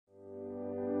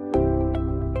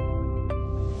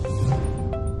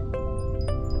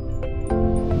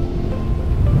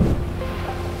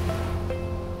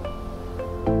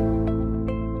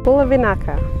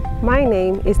Bulavinaka. My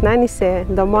name is Nanise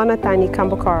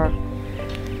Kabakoro.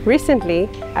 Recently,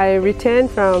 I returned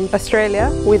from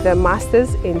Australia with a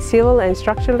Master's in Civil and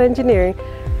Structural Engineering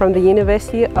from the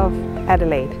University of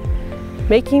Adelaide,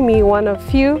 making me one of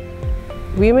few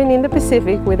women in the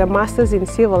Pacific with a Master's in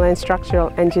Civil and Structural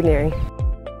Engineering.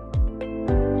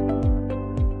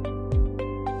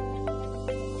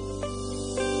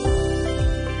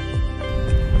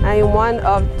 I am one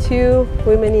of 2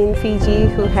 women in Fiji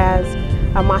who has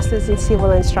a Master's in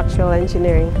Civil and Structural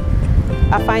Engineering.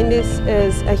 I find this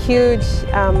is a huge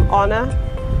honor.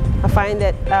 I find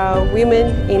that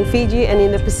women in Fiji and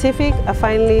in the Pacific are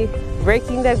finally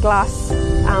breaking that glass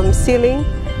ceiling,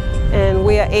 and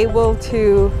we are able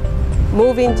to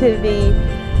move into the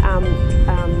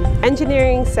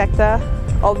engineering sector,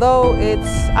 although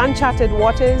it's uncharted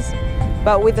waters.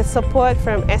 But with the support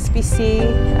from SPC,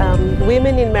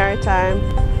 Women in Maritime,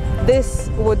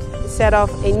 this would set off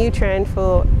a new trend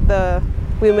for the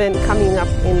women coming up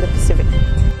in the Pacific.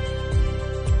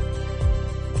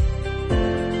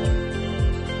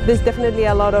 There's definitely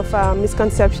a lot of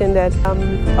misconception that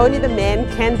only the men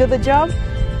can do the job.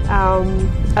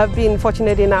 I've been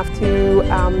fortunate enough to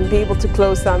be able to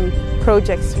close some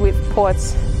projects with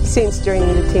ports since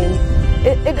joining the team.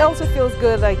 It also feels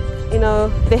good, like, you know,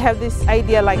 they have this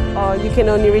idea like, oh, you can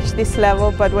only reach this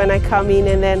level, but when I come in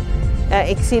and then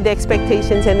exceed the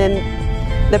expectations, and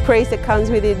then the praise that comes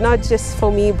with it, not just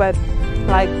for me, but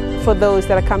like for those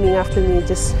that are coming after me,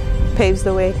 just paves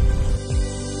the way.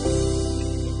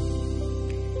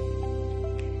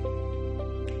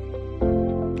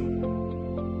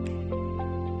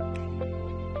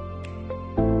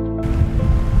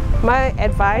 My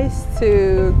advice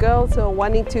to girls who are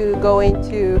wanting to go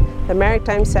into the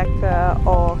maritime sector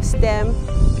or STEM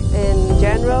in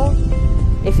general,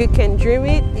 if you can dream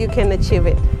it, you can achieve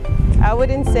it. I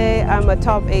wouldn't say I'm a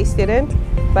top A student,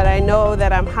 but I know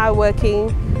that I'm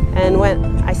hardworking, and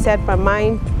when I set my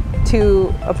mind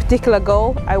to a particular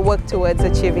goal, I work towards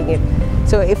achieving it.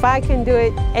 So if I can do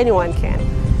it, anyone can.